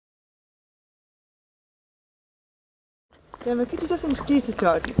Gemma, could you just introduce us to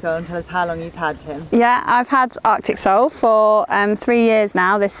Arctic Soul and tell us how long you've had him? Yeah, I've had Arctic Soul for 3 years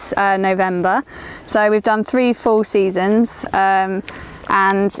now, this November. So we've done 3 full seasons,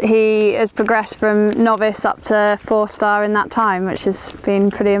 and he has progressed from novice up to 4-star in that time, which has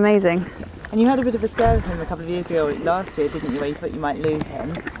been pretty amazing. And you had a bit of a scare with him a couple of years ago, last year, didn't you, where you thought you might lose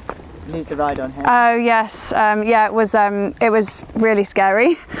the ride on him? Oh yes, yeah, it was really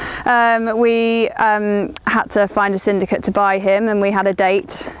scary. We had to find a syndicate to buy him, and we had a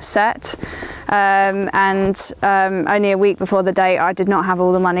date set, and only a week before the date I did not have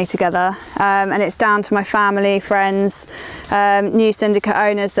all the money together, and it's down to my family, friends, new syndicate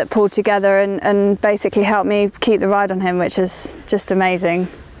owners that pulled together and basically helped me keep the ride on him, which is just amazing.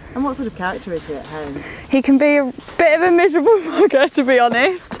 And what sort of character is he at home? He can be a bit of a miserable bugger, to be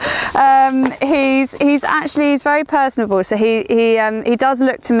honest. He's very personable, so he does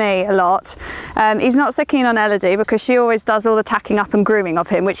look to me a lot. He's not so keen on Elodie because she always does all the tacking up and grooming of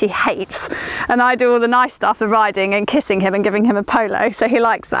him, which he hates. And I do all the nice stuff, the riding and kissing him and giving him a polo, so he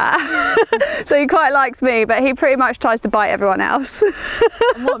likes that. So he quite likes me, but he pretty much tries to bite everyone else.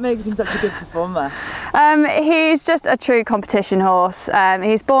 And what makes him such a good performer? He's just a true competition horse.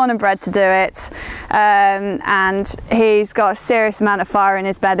 He's born and bred to do it, and he's got a serious amount of fire in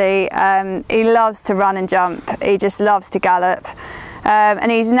his belly. He loves to run and jump. He just loves to gallop,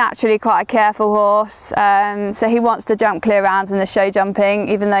 and he's naturally quite a careful horse, so he wants to jump clear rounds in the show jumping,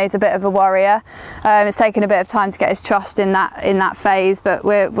 even though he's a bit of a warrior. It's taken a bit of time to get his trust in that phase, but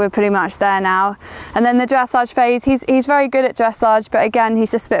we're pretty much there now. And then the dressage phase, he's very good at dressage, but again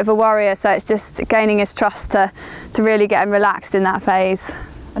he's just a bit of a warrior, so it's just gaining his trust to really get him relaxed in that phase.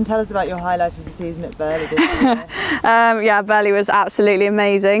 And tell us about your highlight of the season at Burghley this year. Yeah, Burghley was absolutely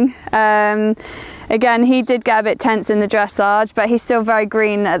amazing. Again, he did get a bit tense in the dressage, but he's still very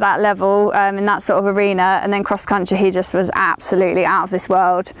green at that level, in that sort of arena. And then cross country, he just was absolutely out of this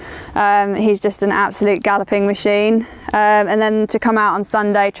world. He's just an absolute galloping machine. And then to come out on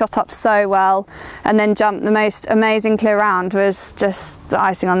Sunday, trot up so well, and then jump the most amazing clear round was just the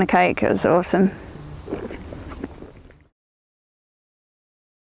icing on the cake. It was awesome.